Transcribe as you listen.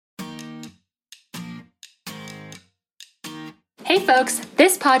Hey folks,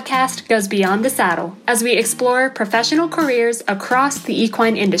 this podcast goes beyond the saddle as we explore professional careers across the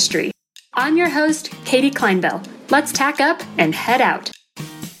equine industry. I'm your host, Katie Kleinbell. Let's tack up and head out.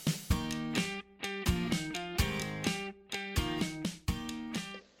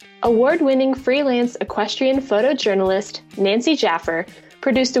 Award-winning freelance equestrian photojournalist Nancy Jaffer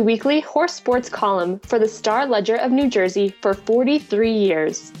produced a weekly horse sports column for the Star Ledger of New Jersey for 43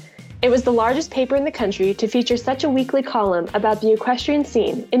 years. It was the largest paper in the country to feature such a weekly column about the equestrian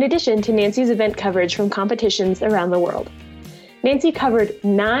scene, in addition to Nancy's event coverage from competitions around the world. Nancy covered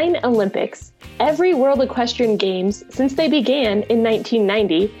 9 Olympics, every World Equestrian Games since they began in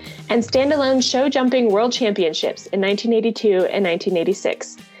 1990, and standalone show jumping world championships in 1982 and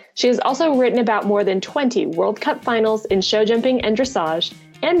 1986. She has also written about more than 20 World Cup finals in show jumping and dressage,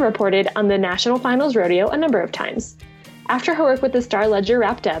 and reported on the National Finals Rodeo a number of times. After her work with the Star Ledger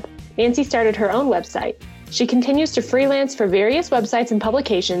wrapped up, Nancy started her own website. She continues to freelance for various websites and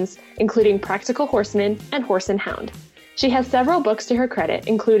publications, including Practical Horseman and Horse and Hound. She has several books to her credit,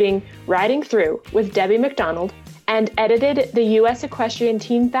 including Riding Through with Debbie McDonald, and edited the U.S. Equestrian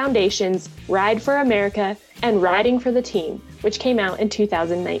Team Foundation's Ride for America and Riding for the Team, which came out in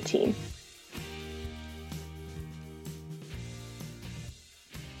 2019.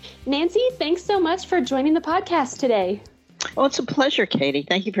 Nancy, thanks so much for joining the podcast today. Well, it's a pleasure, Katie.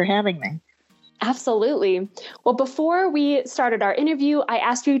 Thank you for having me. Absolutely. Well, before we started our interview, I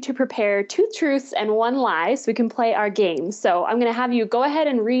asked you to prepare 2 truths and 1 lie so we can play our game. So I'm going to have you go ahead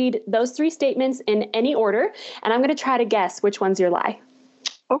and read those 3 statements in any order, and I'm going to try to guess which one's your lie.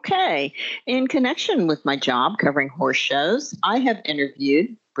 Okay. In connection with my job covering horse shows, I have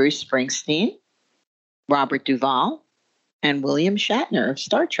interviewed Bruce Springsteen, Robert Duvall, and William Shatner of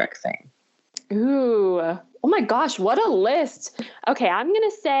Star Trek fame. Ooh. Oh my gosh, what a list. Okay, I'm going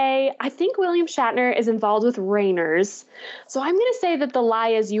to say, I think William Shatner is involved with Rainers. So I'm going to say that the lie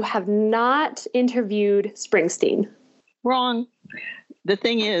is you have not interviewed Springsteen. Wrong. The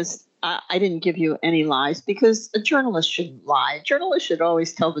thing is, I didn't give you any lies because a journalist shouldn't lie. A journalist should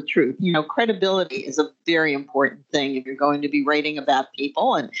always tell the truth. You know, credibility is a very important thing if you're going to be writing about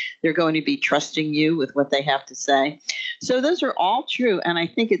people and they're going to be trusting you with what they have to say. So those are all true. And I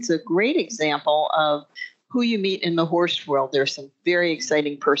think it's a great example of who you meet in the horse world. There's some very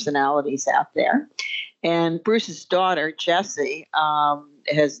exciting personalities out there. And Bruce's daughter, Jessie,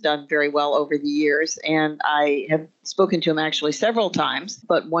 has done very well over the years. And I have spoken to him actually several times.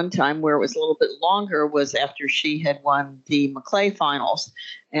 But one time where it was a little bit longer was after she had won the Maclay finals.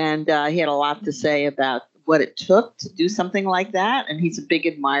 And he had a lot to say about what it took to do something like that. And he's a big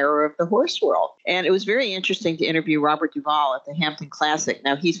admirer of the horse world. And it was very interesting to interview Robert Duvall at the Hampton Classic.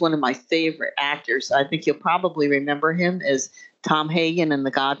 Now, he's one of my favorite actors. I think you'll probably remember him as Tom Hagen in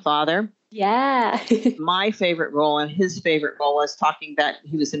The Godfather. Yeah. My favorite role and his favorite role was talking about,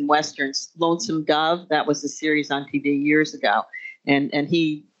 he was in Westerns, Lonesome Dove. That was a series on TV years ago. And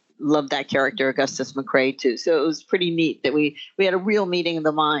he loved that character, Augustus McCrae, too. So it was pretty neat that we had a real meeting of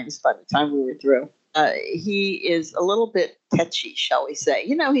the minds by the time we were through. He is a little bit tetchy, shall we say.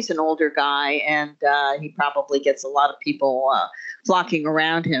 You know, he's an older guy, and he probably gets a lot of people flocking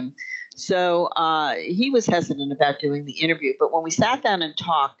around him. So he was hesitant about doing the interview. But when we sat down and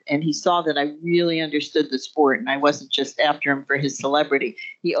talked, and he saw that I really understood the sport, and I wasn't just after him for his celebrity,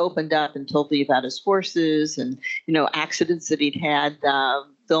 he opened up and told me about his horses and, you know, accidents that he'd had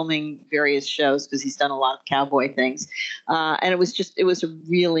filming various shows because he's done a lot of cowboy things. And it was a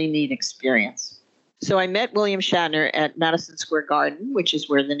really neat experience. So I met William Shatner at Madison Square Garden, which is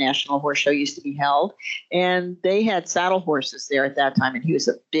where the National Horse Show used to be held. And they had saddle horses there at that time. And he was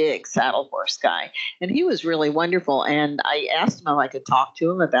a big saddle horse guy. And he was really wonderful. And I asked him if I could talk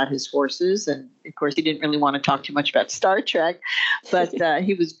to him about his horses. And of course, he didn't really want to talk too much about Star Trek. But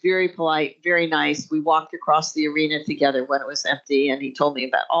he was very polite, very nice. We walked across the arena together when it was empty. And he told me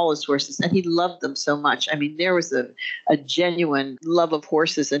about all his horses. And he loved them so much. I mean, there was a genuine love of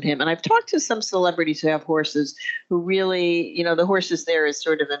horses in him. And I've talked to some celebrities who have horses who really, you know, the horses there is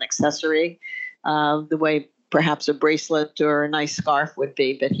sort of an accessory, the way perhaps a bracelet or a nice scarf would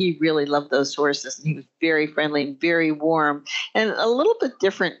be. But he really loved those horses, and he was very friendly and very warm, and a little bit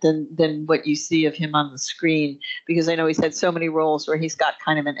different than what you see of him on the screen, because I know he's had so many roles where he's got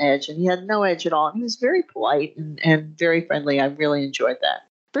kind of an edge, and he had no edge at all. And he was very polite and very friendly. I really enjoyed that.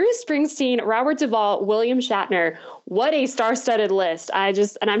 Bruce Springsteen, Robert Duvall, William Shatner. What a star-studded list.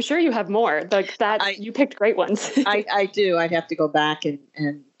 And I'm sure you have more. You picked great ones. I do. I'd have to go back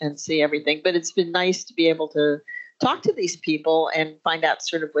and see everything. But it's been nice to be able to talk to these people and find out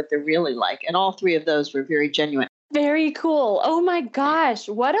sort of what they're really like. And all 3 of those were very genuine. Very cool. Oh my gosh,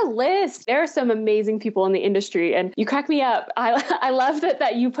 what a list. There are some amazing people in the industry and you crack me up. I love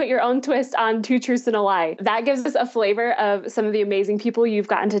that you put your own twist on Two Truths and a Lie. That gives us a flavor of some of the amazing people you've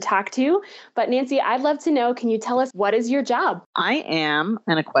gotten to talk to. But Nancy, I'd love to know, can you tell us what is your job? I am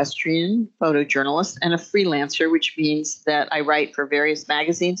an equestrian photojournalist and a freelancer, which means that I write for various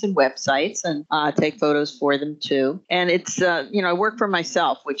magazines and websites and take photos for them too. And it's, I work for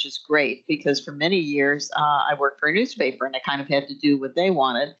myself, which is great because for many years I worked for a newspaper and I kind of had to do what they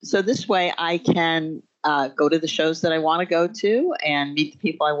wanted. So this way I can go to the shows that I want to go to and meet the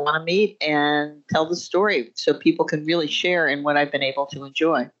people I want to meet and tell the story so people can really share in what I've been able to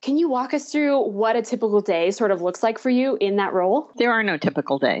enjoy. Can you walk us through what a typical day sort of looks like for you in that role? There are no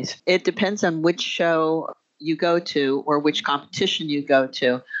typical days. It depends on which show you go to or which competition you go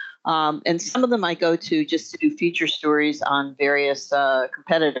to. And some of them I go to just to do feature stories on various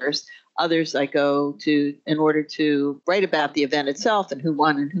competitors. Others I go to in order to write about the event itself and who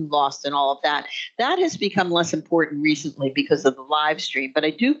won and who lost and all of that. That has become less important recently because of the live stream. But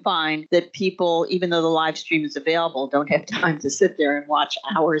I do find that people, even though the live stream is available, don't have time to sit there and watch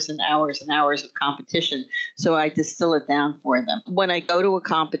hours and hours and hours of competition. So I distill it down for them. When I go to a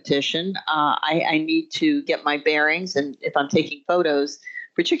competition, I need to get my bearings. And if I'm taking photos,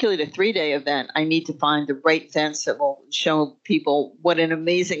 particularly the 3-day event, I need to find the right fence that will show people what an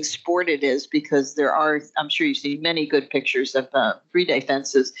amazing sport it is, because there are, I'm sure you've seen many good pictures of 3-day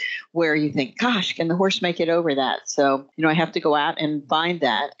fences where you think, gosh, can the horse make it over that? So, I have to go out and find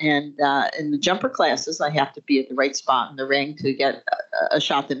that. And in the jumper classes, I have to be at the right spot in the ring to get a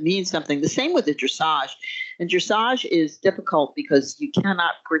shot that means something. The same with the dressage. And dressage is difficult because you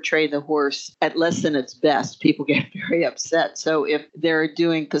cannot portray the horse at less than its best. People get very upset. So if they're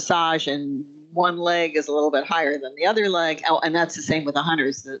doing passage and one leg is a little bit higher than the other leg, and that's the same with the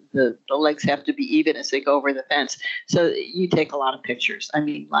hunters, the legs have to be even as they go over the fence. So you take a lot of pictures. I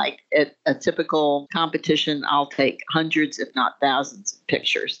mean, like at a typical competition, I'll take hundreds, if not thousands of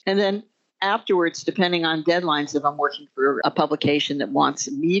pictures. And then afterwards, depending on deadlines, if I'm working for a publication that wants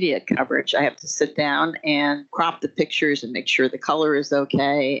immediate coverage, I have to sit down and crop the pictures and make sure the color is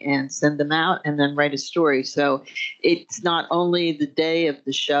okay and send them out and then write a story. So it's not only the day of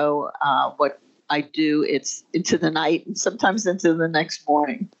the show, what I do, it's into the night and sometimes into the next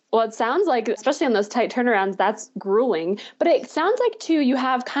morning. Well, it sounds like, especially on those tight turnarounds, that's grueling. But it sounds like, too, you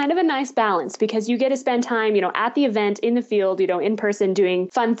have kind of a nice balance because you get to spend time, at the event, in the field, in person, doing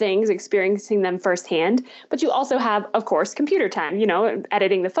fun things, experiencing them firsthand. But you also have, of course, computer time,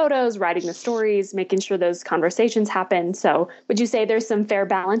 editing the photos, writing the stories, making sure those conversations happen. So would you say there's some fair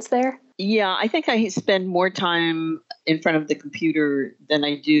balance there? Yeah, I think I spend more time in front of the computer than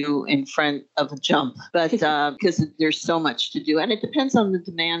I do in front of a jump, but because there's so much to do. And it depends on the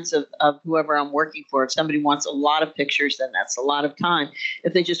demands of whoever I'm working for. If somebody wants a lot of pictures, then that's a lot of time.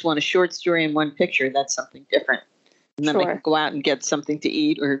 If they just want a short story in one picture, that's something different. And then I can go out and get something to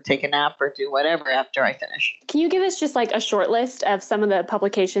eat or take a nap or do whatever after I finish. Can you give us just like a short list of some of the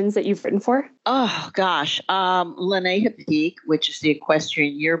publications that you've written for? Oh, gosh. Linnea Peak, which is the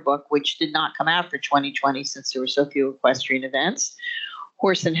Equestrian Yearbook, which did not come out for 2020 since there were so few equestrian events.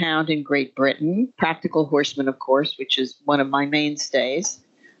 Horse and Hound in Great Britain. Practical Horseman, of course, which is one of my mainstays.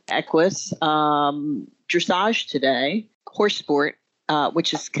 Equus. Dressage Today. Horse Sport.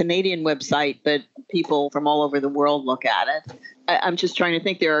 Which is a Canadian website, but people from all over the world look at it. I'm just trying to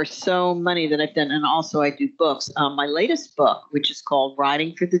think. There are so many that I've done, and also I do books. My latest book, which is called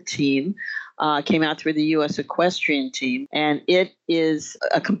Riding for the Team, came out through the U.S. Equestrian Team, and it is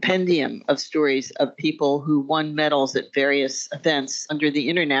a compendium of stories of people who won medals at various events under the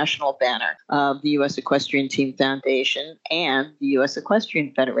international banner of the U.S. Equestrian Team Foundation and the U.S.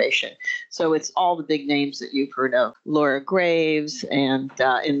 Equestrian Federation. So it's all the big names that you've heard of: Laura Graves, and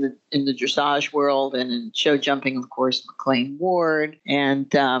in the dressage world, and in show jumping, of course, McLean Ward,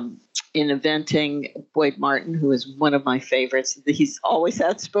 and in eventing, Boyd Martin, who is one of my favorites. He's always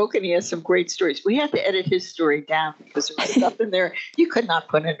outspoken. He has some great stories. We had to edit his story down because there was stuff in there you could not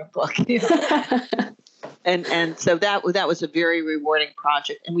put in a book. And so that was a very rewarding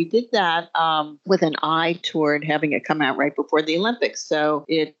project. And we did that with an eye toward having it come out right before the Olympics. So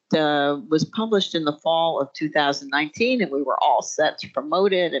it was published in the fall of 2019, and we were all set to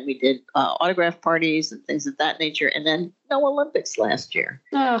promote it. And we did autograph parties and things of that nature. And then no Olympics last year.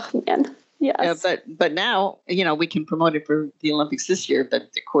 Oh, man. Yes. But now, we can promote it for the Olympics this year. But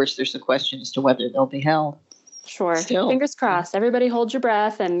of course, there's a question as to whether they'll be held. Sure. Still. Fingers crossed. Everybody hold your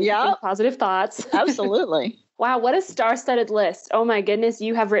breath and think positive thoughts. Absolutely. Wow, what a star-studded list. Oh my goodness,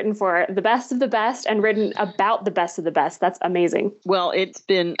 you have written for the best of the best and written about the best of the best. That's amazing. Well, it's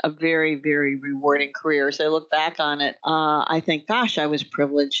been a very, very rewarding career. As I look back on it, I think, gosh, I was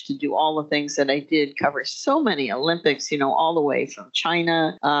privileged to do all the things that I did, cover so many Olympics, all the way from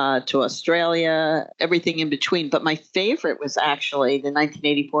China to Australia, everything in between. But my favorite was actually the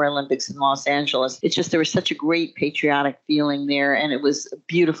 1984 Olympics in Los Angeles. It's just there was such a great patriotic feeling there, and it was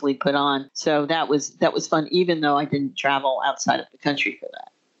beautifully put on. So that was fun, even though I didn't travel outside of the country for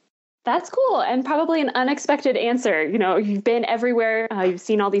that. That's cool. And probably an unexpected answer. You've been everywhere. You've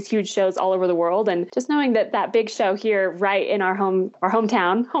seen all these huge shows all over the world. And just knowing that big show here right in our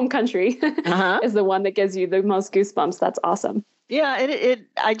hometown, home country, is the one that gives you the most goosebumps. That's awesome. Yeah,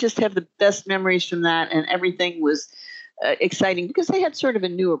 I just have the best memories from that. And everything was exciting because they had sort of a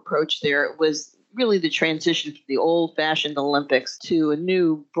new approach there. It was really the transition from the old-fashioned Olympics to a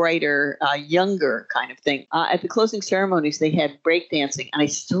new, brighter, younger kind of thing. At the closing ceremonies, they had breakdancing, and I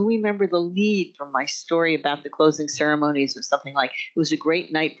still remember the lead from my story about the closing ceremonies was something like, it was a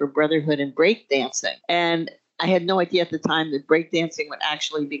great night for brotherhood and breakdancing. And I had no idea at the time that breakdancing would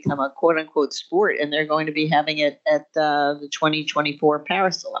actually become a quote-unquote sport, and they're going to be having it at the 2024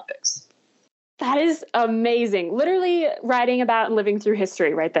 Paris Olympics. That is amazing. Literally writing about and living through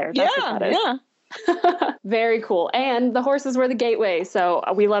history right there. That's what that is. Yeah. Very cool. And the horses were the gateway. So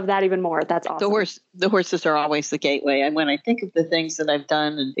we love that even more. That's awesome. The horses are always the gateway. And when I think of the things that I've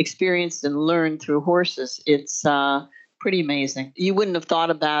done and experienced and learned through horses, it's pretty amazing. You wouldn't have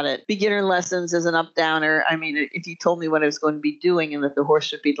thought about it. Beginner lessons as an up-downer. I mean, if you told me what I was going to be doing and that the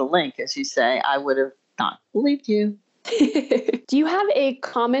horse would be the link, as you say, I would have not believed you. Do you have a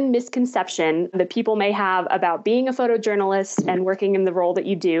common misconception that people may have about being a photojournalist and working in the role that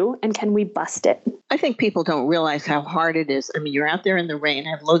you do? And can we bust it? I think people don't realize how hard it is. I mean, you're out there in the rain. I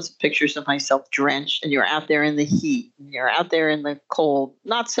have loads of pictures of myself drenched, and you're out there in the heat, and you're out there in the cold.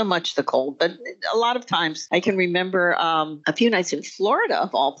 Not so much the cold, but a lot of times I can remember a few nights in Florida,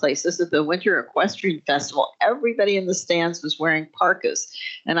 of all places, at the Winter Equestrian Festival. Everybody in the stands was wearing parkas,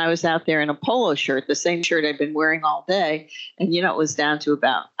 and I was out there in a polo shirt, the same shirt I'd been wearing all day. And, it was down to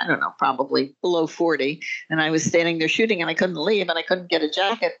about, I don't know, probably below 40. And I was standing there shooting, and I couldn't leave, and I couldn't get a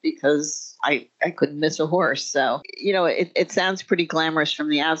jacket because I couldn't miss a horse. So, it sounds pretty glamorous from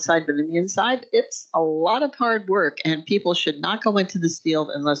the outside, but on the inside, it's a lot of hard work. And people should not go into this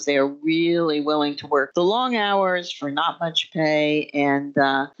field unless they are really willing to work the long hours for not much pay, and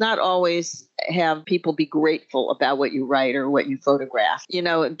not always have people be grateful about what you write or what you photograph.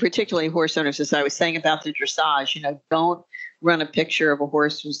 And particularly horse owners, as I was saying about the dressage, don't run a picture of a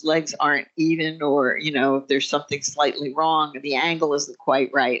horse whose legs aren't even, or, if there's something slightly wrong, the angle isn't quite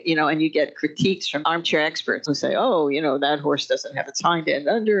right, and you get critiques from armchair experts who say, oh, that horse doesn't have its hind end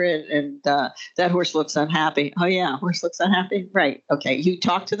under it, and that horse looks unhappy. Oh, yeah, horse looks unhappy? Right. Okay. You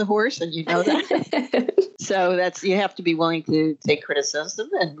talk to the horse and you know that. So you have to be willing to take criticism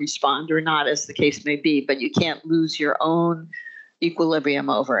and respond or not, as the case may be, but you can't lose your own equilibrium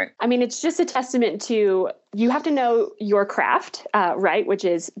over it. I mean, it's just a testament to, you have to know your craft, right? Which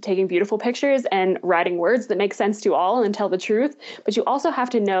is taking beautiful pictures and writing words that make sense to all and tell the truth. But you also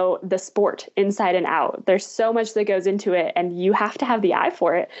have to know the sport inside and out. There's so much that goes into it, and you have to have the eye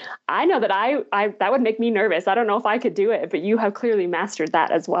for it. I know that I that would make me nervous. I don't know if I could do it, but you have clearly mastered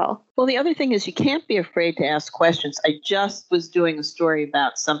that as well. Well, the other thing is you can't be afraid to ask questions. I just was doing a story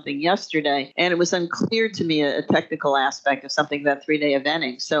about something yesterday, and it was unclear to me a technical aspect of something about 3-day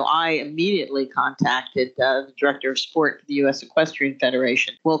eventing. So I immediately contacted the director of sport for the U.S. Equestrian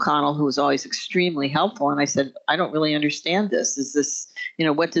Federation, Will Connell, who was always extremely helpful. And I said, I don't really understand this. Is this,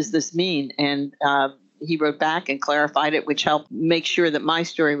 what does this mean? And he wrote back and clarified it, which helped make sure that my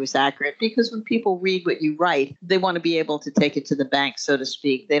story was accurate. Because when people read what you write, they want to be able to take it to the bank, so to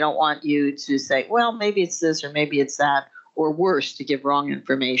speak. They don't want you to say, well, maybe it's this or maybe it's that, or worse, to give wrong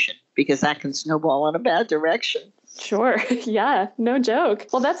information, because that can snowball in a bad direction. Sure. Yeah, no joke.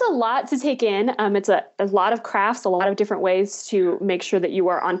 Well, that's a lot to take in. It's a lot of crafts, a lot of different ways to make sure that you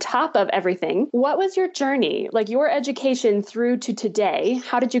are on top of everything. What was your journey, like your education through to today?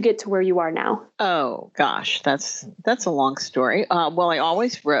 How did you get to where you are now? Oh, gosh, that's a long story. Well, I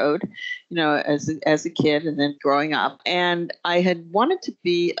always rode, as a kid and then growing up. And I had wanted to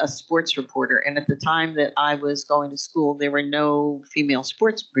be a sports reporter. And at the time that I was going to school, there were no female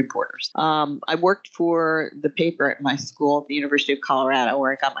sports reporters. I worked for the paper at my school at the University of Colorado,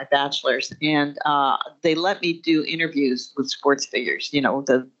 where I got my bachelor's. And they let me do interviews with sports figures,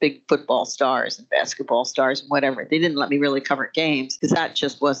 the big football stars and basketball stars and whatever. They didn't let me really cover games because that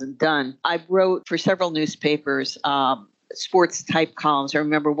just wasn't done. I wrote for several newspapers sports type columns. I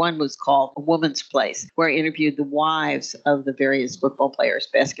remember one was called A Woman's Place, where I interviewed the wives of the various football players,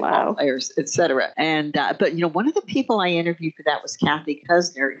 basketball players, et cetera. And, but, one of the people I interviewed for that was Kathy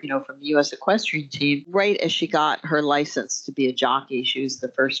Kusner, from the U.S. equestrian team, right as she got her license to be a jockey. She was the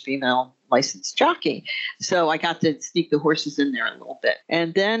first female licensed jockey. So I got to sneak the horses in there a little bit.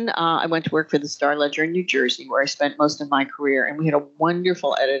 And then I went to work for the Star Ledger in New Jersey, where I spent most of my career. And we had a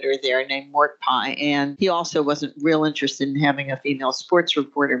wonderful editor there named Mort Pye. And he also wasn't real interested in having a female sports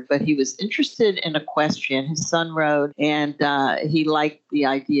reporter, but he was interested in equestrian. His son rode, and he liked the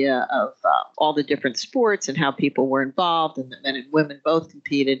idea of all the different sports and how people were involved, and that men and women both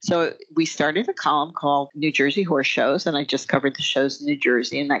competed. So we started a column called New Jersey Horse Shows, and I just covered the shows in New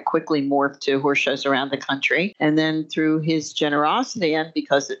Jersey, and that quickly morphed to horse shows around the country. And then through his generosity, and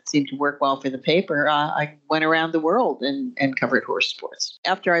because it seemed to work well for the paper, I went around the world and covered horse sports.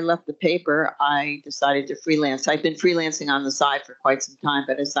 After I left the paper, I decided to freelance. I'd been freelancing on the side for quite some time,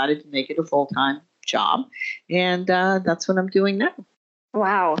 but I decided to make it a full-time job. And that's what I'm doing now.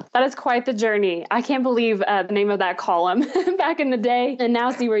 Wow, that is quite the journey. I can't believe the name of that column back in the day, and now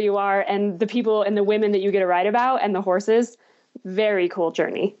see where you are and the people and the women that you get to write about and the horses. Very cool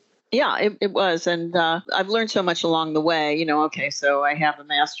journey. Yeah, it was. And I've learned so much along the way. So I have a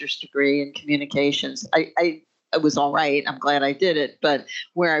master's degree in communications. I was all right. I'm glad I did it. But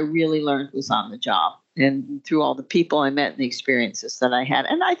where I really learned was on the job and through all the people I met and the experiences that I had.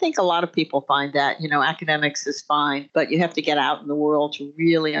 And I think a lot of people find that, academics is fine, but you have to get out in the world to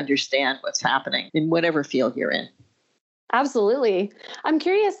really understand what's happening in whatever field you're in. Absolutely. I'm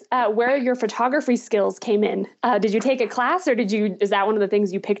curious where your photography skills came in. Did you take a class, or is that one of the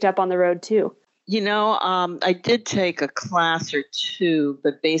things you picked up on the road too? I did take a class or two,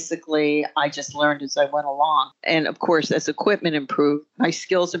 but basically I just learned as I went along. And of course, as equipment improved, my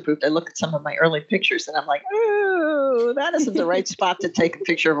skills improved. I look at some of my early pictures and I'm like, oh, that isn't the right spot to take a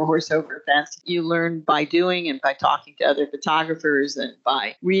picture of a horse over a fence. You learn by doing and by talking to other photographers and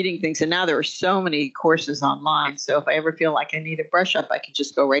by reading things. And now there are so many courses online. So if I ever feel like I need a brush up, I can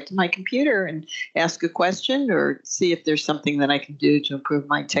just go right to my computer and ask a question or see if there's something that I can do to improve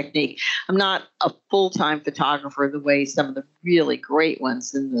my technique. I'm not a full-time photographer the way some of the really great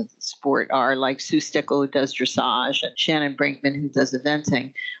ones in the sport are, like Sue Stickle, who does dressage, and Shannon Brinkman, who does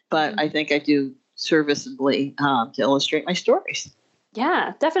eventing. But I think I do serviceably to illustrate my stories.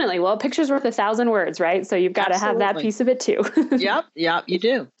 Yeah, definitely. Well, a picture's worth 1,000 words, right? So you've got to have that piece of it too. Yep, you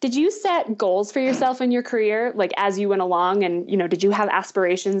do. Did you set goals for yourself in your career, like as you went along? And, did you have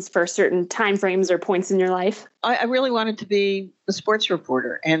aspirations for certain timeframes or points in your life? I really wanted to be a sports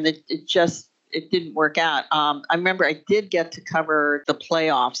reporter, and it didn't work out. I remember I did get to cover the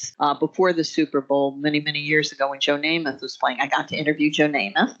playoffs before the Super Bowl many, many years ago when Joe Namath was playing. I got to interview Joe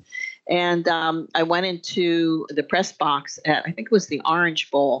Namath. And I went into the press box at, I think it was the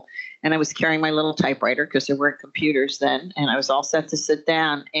Orange Bowl, and I was carrying my little typewriter because there weren't computers then, and I was all set to sit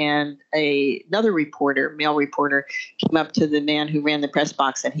down. And another reporter, male reporter, came up to the man who ran the press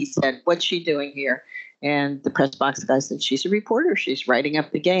box, and he said, "What's she doing here?" And the press box guy said, "She's a reporter. She's writing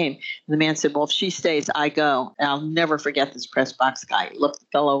up the game." And the man said, "Well, if she stays, I go." And I'll never forget this press box guy. He looked the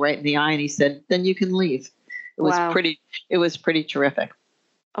fellow right in the eye, and he said, "Then you can leave." It was pretty terrific.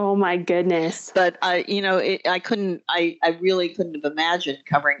 Oh my goodness. But I really couldn't have imagined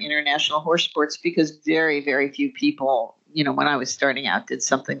covering international horse sports because very, very few people, when I was starting out, did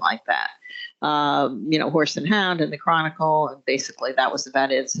something like that. Horse and Hound and the Chronicle, and basically that was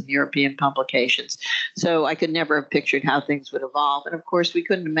about it, some European publications. So I could never have pictured how things would evolve. And of course, we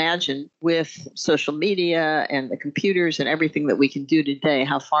couldn't imagine with social media and the computers and everything that we can do today,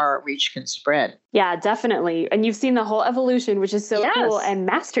 how far our reach can spread. Yeah, definitely. And you've seen the whole evolution, which is so cool, and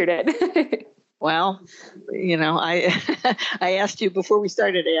mastered it. Well, I asked you before we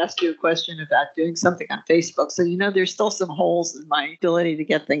started, I asked you a question about doing something on Facebook. So, there's still some holes in my ability to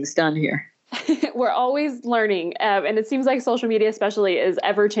get things done here. We're always learning. And it seems like social media especially is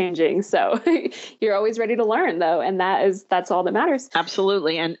ever changing. So you're always ready to learn, though. And that's all that matters.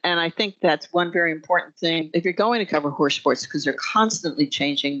 Absolutely. And I think that's one very important thing. If you're going to cover horse sports, because they're constantly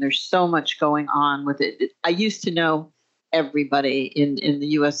changing, there's so much going on with it. I used to know everybody in the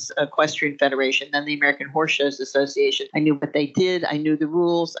U.S. Equestrian Federation, then the American Horse Shows Association. I knew what they did. I knew the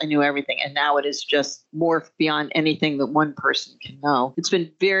rules. I knew everything. And now it is just morphed beyond anything that one person can know. It's been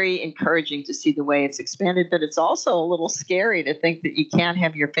very encouraging to see the way it's expanded, but it's also a little scary to think that you can't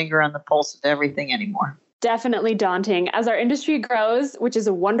have your finger on the pulse of everything anymore. Definitely daunting. As our industry grows, which is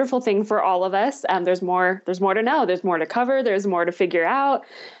a wonderful thing for all of us, there's more to know. There's more to cover. There's more to figure out.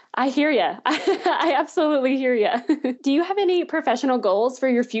 I hear you. I absolutely hear you. Do you have any professional goals for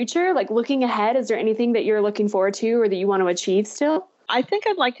your future? Like looking ahead, is there anything that you're looking forward to or that you want to achieve still? I think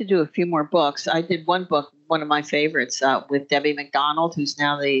I'd like to do a few more books. I did one book, one of my favorites, with Debbie McDonald, who's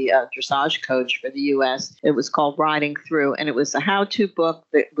now the dressage coach for the U.S. It was called Riding Through, and it was a how-to book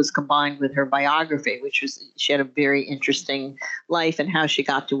that was combined with her biography, which was she had a very interesting life and how she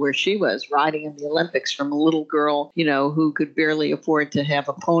got to where she was, riding in the Olympics from a little girl, who could barely afford to have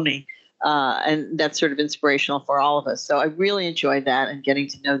a pony. And that's sort of inspirational for all of us. So I really enjoyed that and getting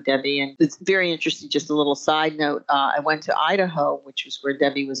to know Debbie. And it's very interesting. Just a little side note. I went to Idaho, which was where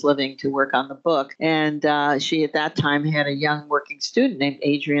Debbie was living, to work on the book. And she at that time had a young working student named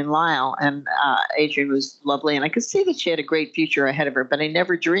Adrienne Lyle. And Adrienne was lovely. And I could see that she had a great future ahead of her. But I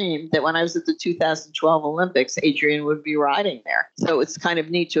never dreamed that when I was at the 2012 Olympics, Adrienne would be riding there. So it's kind of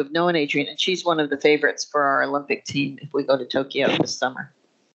neat to have known Adrienne. And she's one of the favorites for our Olympic team if we go to Tokyo this summer.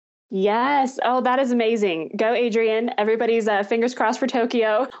 Yes. Oh, that is amazing. Go, Adrienne. Everybody's fingers crossed for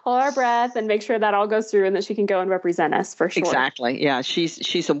Tokyo. Hold our breath and make sure that all goes through and that she can go and represent us for sure. Exactly. Yeah,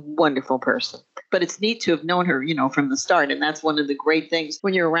 she's a wonderful person. But it's neat to have known her, from the start. And that's one of the great things.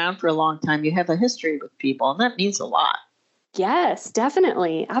 When you're around for a long time, you have a history with people, and that means a lot. Yes,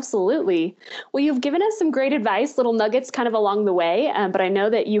 definitely. Absolutely. Well, you've given us some great advice, little nuggets kind of along the way, but I know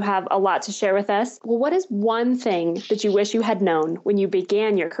that you have a lot to share with us. Well, what is one thing that you wish you had known when you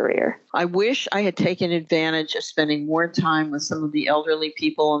began your career? I wish I had taken advantage of spending more time with some of the elderly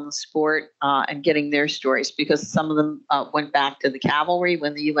people in the sport and getting their stories, because some of them went back to the cavalry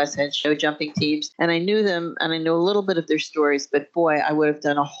when the U.S. had show jumping teams. And I knew them and I know a little bit of their stories, but boy, I would have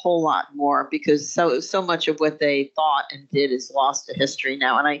done a whole lot more, because so much of what they thought and did is lost to history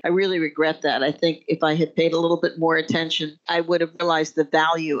now. And I really regret that. I think if I had paid a little bit more attention, I would have realized the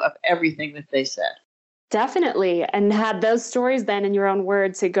value of everything that they said. Definitely. And had those stories then in your own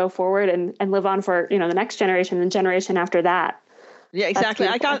words to go forward and live on for, the next generation and generation after that. Yeah, exactly.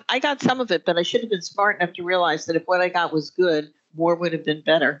 I got some of it, but I should have been smart enough to realize that if what I got was good, more would have been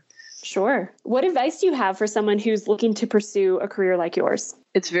better. Sure. What advice do you have for someone who's looking to pursue a career like yours?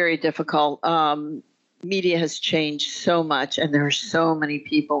 It's very difficult. Media has changed so much, and there are so many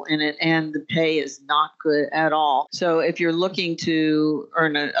people in it, and the pay is not good at all. So if you're looking to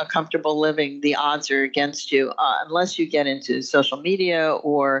earn a comfortable living, the odds are against you, unless you get into social media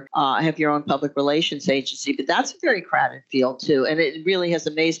or have your own public relations agency. But that's a very crowded field too, and it really has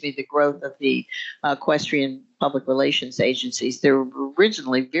amazed me, the growth of the equestrian public relations agencies. There were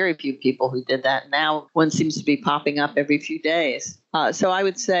originally very few people who did that. Now one seems to be popping up every few days. So I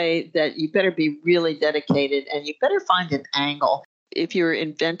would say that you better be really dedicated, and you better find an angle. If you're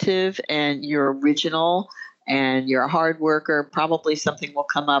inventive and you're original and you're a hard worker, probably something will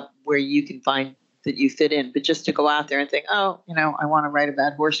come up where you can find that you fit in. But just to go out there and think, I want to write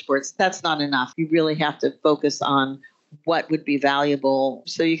about horse sports, that's not enough. You really have to focus on what would be valuable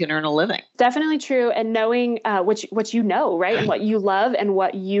so you can earn a living. Definitely true. And knowing what you know, right? And what you love and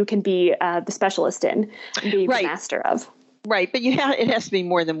what you can be the specialist in and be the master of. Right. But it has to be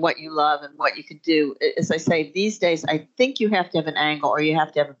more than what you love and what you can do. As I say, these days, I think you have to have an angle, or you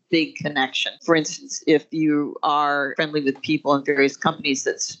have to have a big connection. For instance, if you are friendly with people in various companies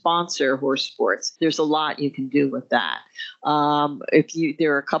that sponsor horse sports, there's a lot you can do with that. If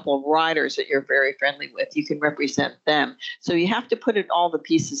there are a couple of riders that you're very friendly with, you can represent them. So you have to put all the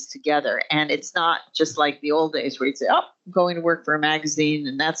pieces together. And it's not just like the old days where you'd say, I'm going to work for a magazine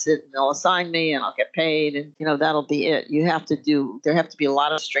and that's it. And they'll assign me and I'll get paid. And, that'll be it. There have to be a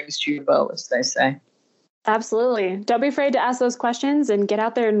lot of strings to your bow, as they say. Absolutely. Don't be afraid to ask those questions and get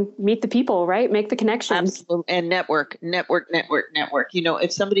out there and meet the people, right? Make the connections. Absolutely. And network.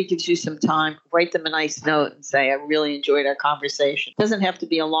 If somebody gives you some time, write them a nice note and say, I really enjoyed our conversation. It doesn't have to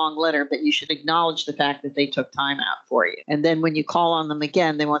be a long letter, but you should acknowledge the fact that they took time out for you. And then when you call on them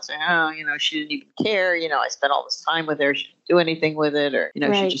again, they won't say, she didn't even care. I spent all this time with her. She didn't do anything with it. Or,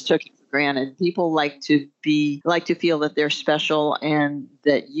 She just took it for granted. People like to feel that they're special and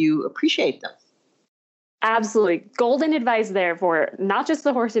that you appreciate them. Absolutely. Golden advice there for not just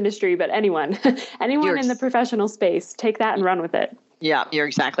the horse industry, but anyone in the professional space. Take that and run with it. Yeah, you're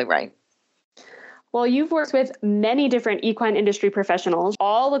exactly right. Well, you've worked with many different equine industry professionals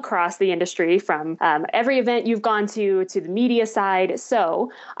all across the industry, from every event you've gone to the media side.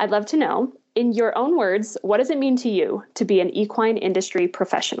 So I'd love to know, in your own words, what does it mean to you to be an equine industry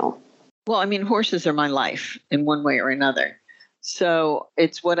professional? Well, horses are my life in one way or another. So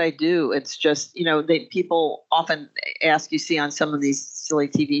it's what I do. It's just, people often ask, you see on some of these silly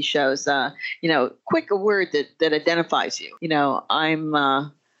TV shows, a word that identifies you.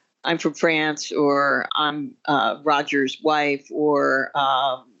 I'm from France, or I'm Roger's wife, or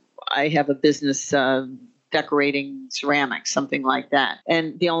I have a business decorating ceramics, something like that.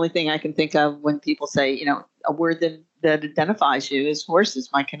 And the only thing I can think of when people say, a word that identifies you is horses,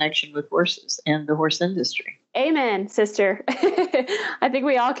 my connection with horses and the horse industry. Amen, sister. I think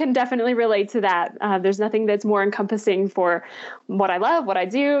we all can definitely relate to that. There's nothing that's more encompassing for what I love, what I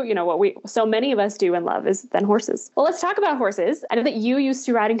do, so many of us do and love than horses. Well, let's talk about horses. I know that you used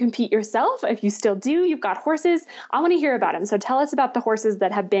to ride and compete yourself. If you still do, you've got horses. I want to hear about them. So tell us about the horses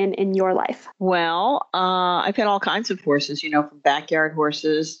that have been in your life. Well, I've had all kinds of horses, from backyard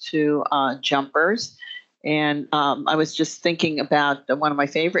horses to jumpers. And I was just thinking about one of my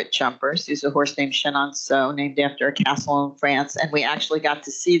favorite jumpers. He's a horse named Chenonceau, named after a castle in France. And we actually got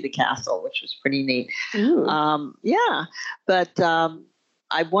to see the castle, which was pretty neat. Yeah. But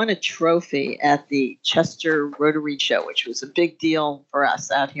I won a trophy at the Chester Rotary Show, which was a big deal for us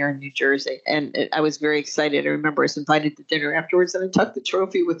out here in New Jersey. And I was very excited. I remember I was invited to dinner afterwards, and I took the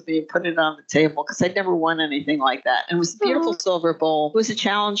trophy with me and put it on the table because I'd never won anything like that. And it was a beautiful silver bowl. It was a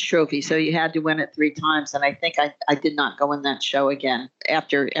challenge trophy, so you had to win it 3 times. And I think I did not go in that show again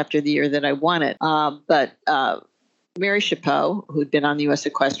after the year that I won it. But Mary Chapeau, who'd been on the U.S.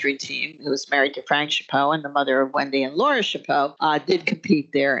 equestrian team, who was married to Frank Chapeau and the mother of Wendy and Laura Chapeau, did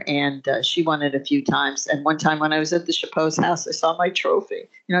compete there, and she won it a few times. And one time when I was at the Chapeau's house, I saw my trophy.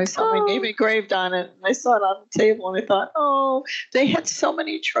 I saw my name engraved on it, and I saw it on the table, and I thought, oh, they had so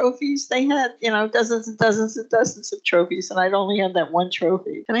many trophies. They had, dozens and dozens and dozens of trophies, and I'd only had that one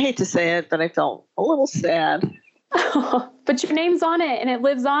trophy. And I hate to say it, but I felt a little sad. But your name's on it and it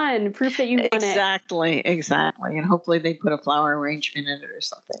lives on, proof that you won it. Exactly. And hopefully they put a flower arrangement in it or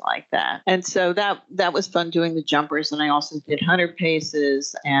something like that. And so that was fun doing the jumpers. And I also did 100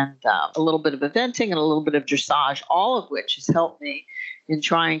 paces and a little bit of eventing and a little bit of dressage, all of which has helped me in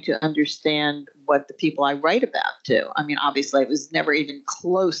trying to understand what the people I write about do. I mean, obviously, it was never even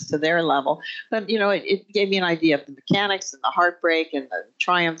close to their level, but, it gave me an idea of the mechanics and the heartbreak and the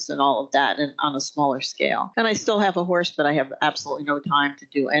triumphs and all of that and on a smaller scale. And I still have a horse, but I have absolutely no time to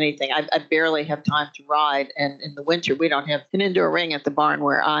do anything. I barely have time to ride. And in the winter, we don't have an indoor ring at the barn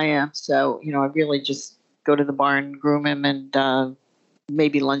where I am. So, I really just go to the barn, groom him, and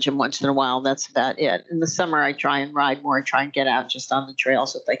maybe lunge him once in a while. That's about it. In the summer, I try and ride more. I try and get out just on the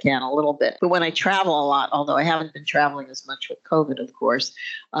trails if I can a little bit. But when I travel a lot, although I haven't been traveling as much with COVID, of course,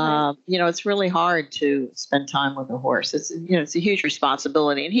 it's really hard to spend time with a horse. It's a huge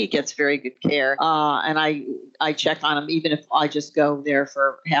responsibility, and he gets very good care. And I check on him, even if I just go there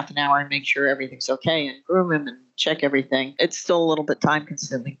for half an hour and make sure everything's okay and groom him and check everything. It's still a little bit time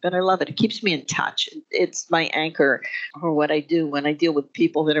consuming, but I love it. It keeps me in touch. It's my anchor for what I do when I deal with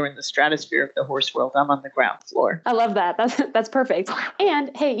people that are in the stratosphere of the horse world. I'm on the ground floor. I love that. That's perfect. And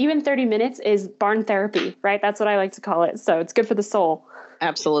hey, even 30 minutes is barn therapy, right? That's what I like to call it. So it's good for the soul.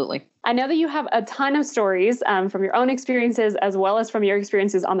 Absolutely. I know that you have a ton of stories from your own experiences as well as from your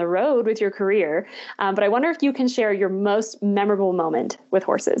experiences on the road with your career. But I wonder if you can share your most memorable moment with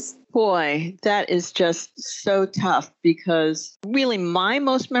horses. Boy, that is just so tough because really my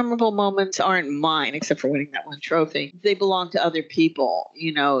most memorable moments aren't mine, except for winning that one trophy. They belong to other people.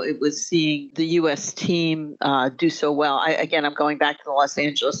 It was seeing the U.S. team do so well. I'm going back to the Los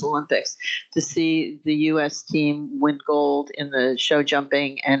Angeles Olympics to see the U.S. team win gold in the show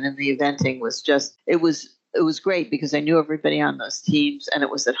jumping and in the eventing it was great because I knew everybody on those teams and it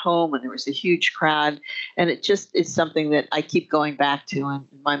was at home and there was a huge crowd. And it just is something that I keep going back to in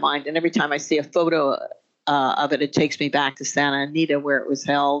my mind. And every time I see a photo of it, it takes me back to Santa Anita where it was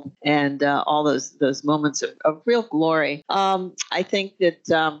held and all those moments of real glory. I think that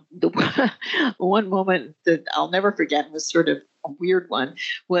the one moment that I'll never forget was sort of a weird one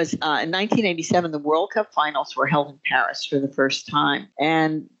was in 1987, the World Cup finals were held in Paris for the first time.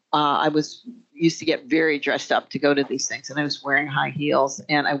 And I used to get very dressed up to go to these things, and I was wearing high heels.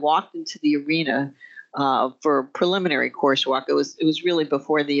 And I walked into the arena for a preliminary course walk. It was really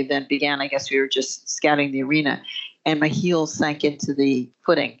before the event began. I guess we were just scouting the arena, and my heels sank into the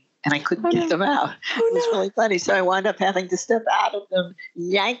footing. And I couldn't get them out. It was really funny. So I wound up having to step out of them,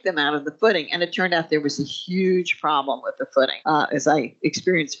 yank them out of the footing. And it turned out there was a huge problem with the footing, as I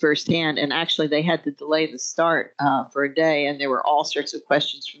experienced firsthand. And actually, they had to delay the start for a day. And there were all sorts of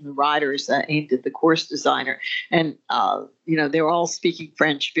questions from the riders aimed at the course designer. And they were all speaking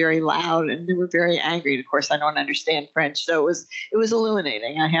French very loud, and they were very angry. And of course, I don't understand French, so it was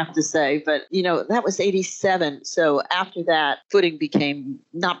illuminating, I have to say. But that was 87. So after that, footing became,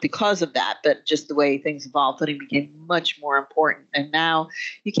 not because of that, but just the way things evolved, footing became much more important. And now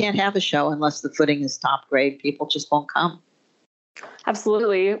you can't have a show unless the footing is top grade. People just won't come.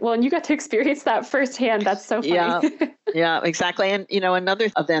 Absolutely. Well, and you got to experience that firsthand. That's so funny. Yeah, yeah, exactly. And, another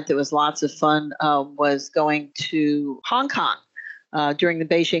event that was lots of fun was going to Hong Kong. During the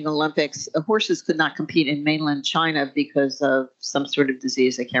Beijing Olympics, horses could not compete in mainland China because of some sort of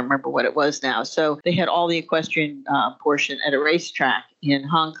disease. I can't remember what it was now. So they had all the equestrian portion at a racetrack in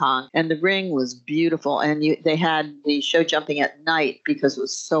Hong Kong, and the ring was beautiful. And they had the show jumping at night because it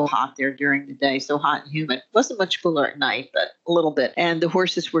was so hot there during the day, so hot and humid. It wasn't much cooler at night, but a little bit. And the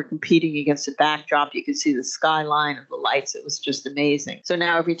horses were competing against a backdrop. You could see the skyline of the lights. It was just amazing. So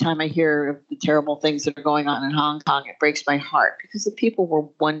now every time I hear of the terrible things that are going on in Hong Kong, it breaks my heart because the people were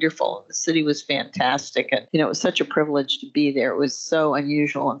wonderful. The city was fantastic. And, it was such a privilege to be there. It was so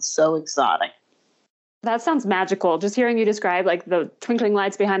unusual and so exotic. That sounds magical. Just hearing you describe like the twinkling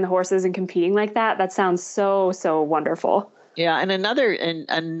lights behind the horses and competing like that, that sounds so, so wonderful. Yeah, and another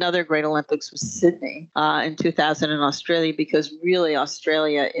great Olympics was Sydney in 2000 in Australia, because really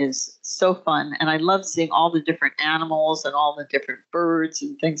Australia is so fun. And I love seeing all the different animals and all the different birds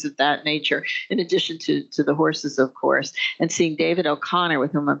and things of that nature, in addition to the horses, of course. And seeing David O'Connor,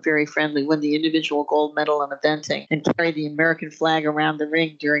 with whom I'm very friendly, win the individual gold medal in eventing and carry the American flag around the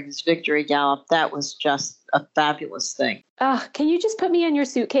ring during his victory gallop, that was just a fabulous thing. Can you just put me in your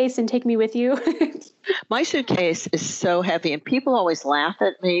suitcase and take me with you? My suitcase is so heavy, and people always laugh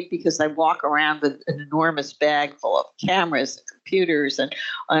at me because I walk around with an enormous bag full of cameras and computers and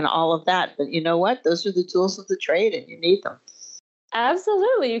all of that. But you know what? Those are the tools of the trade, and you need them.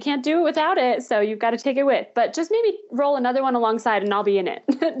 Absolutely. You can't do it without it. So you've got to take it with. But just maybe roll another one alongside and I'll be in it.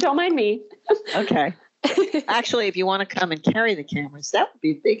 Don't mind me. Okay. Actually, if you want to come and carry the cameras, that would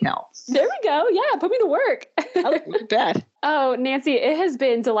be a big help. There we go. Yeah, put me to work. Oh, you bet. Oh, Nancy, it has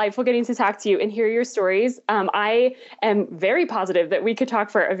been delightful getting to talk to you and hear your stories. I am very positive that we could talk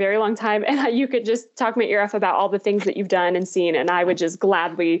for a very long time, and you could just talk my ear off about all the things that you've done and seen, and I would just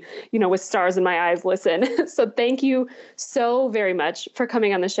gladly, with stars in my eyes, listen. So thank you so very much for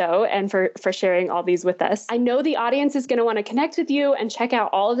coming on the show and for sharing all these with us. I know the audience is going to want to connect with you and check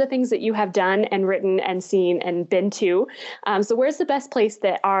out all of the things that you have done and written and seen and been to. So where's the best place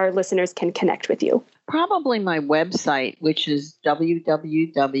that our listeners can connect with you? Probably my website, which is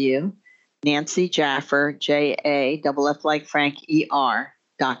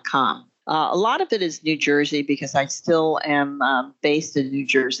www.nancyyaffer.com. A lot of it is New Jersey because I still am based in New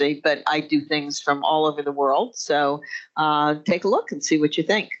Jersey, but I do things from all over the world. So take a look and see what you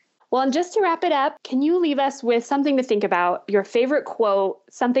think. Well, and just to wrap it up, can you leave us with something to think about, your favorite quote,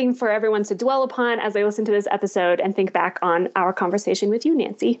 something for everyone to dwell upon as they listen to this episode and think back on our conversation with you,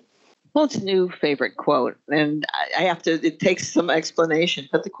 Nancy? Well, it's a new favorite quote, and it takes some explanation,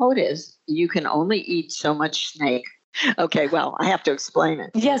 but the quote is, "You can only eat so much snake." Okay, well, I have to explain it.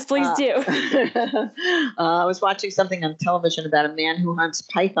 Yes, please do. I was watching something on television about a man who hunts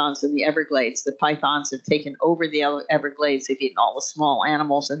pythons in the Everglades. The pythons have taken over the Everglades. They've eaten all the small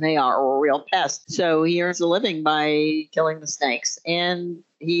animals, and they are a real pest. So he earns a living by killing the snakes, and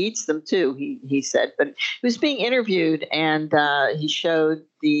he eats them too, he said. But he was being interviewed, and he showed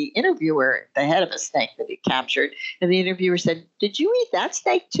the interviewer the head of a snake that he captured. And the interviewer said, "Did you eat that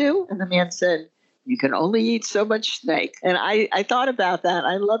snake too?" And the man said, "You can only eat so much snake." And I thought about that.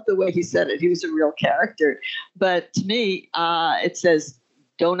 I love the way he said it. He was a real character. But to me, it says,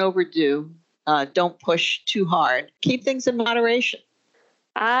 don't overdo. Don't push too hard. Keep things in moderation.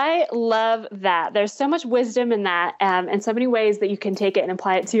 I love that. There's so much wisdom in that, and so many ways that you can take it and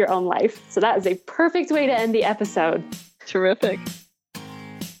apply it to your own life. So that is a perfect way to end the episode. Terrific.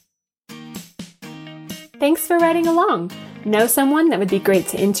 Thanks for riding along. Know someone that would be great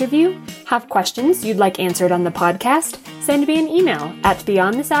to interview? Have questions you'd like answered on the podcast? Send me an email at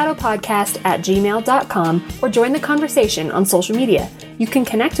beyondthesaddlepodcast@gmail.com or join the conversation on social media. You can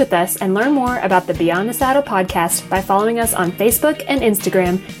connect with us and learn more about the Beyond the Saddle podcast by following us on Facebook and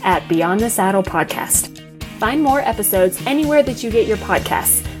Instagram at Beyond the Saddle Podcast. Find more episodes anywhere that you get your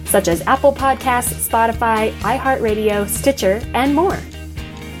podcasts, such as Apple Podcasts, Spotify, iHeartRadio, Stitcher, and more.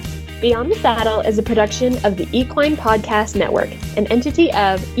 Beyond the Saddle is a production of the Equine Podcast Network, an entity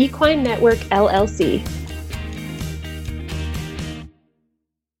of Equine Network, LLC.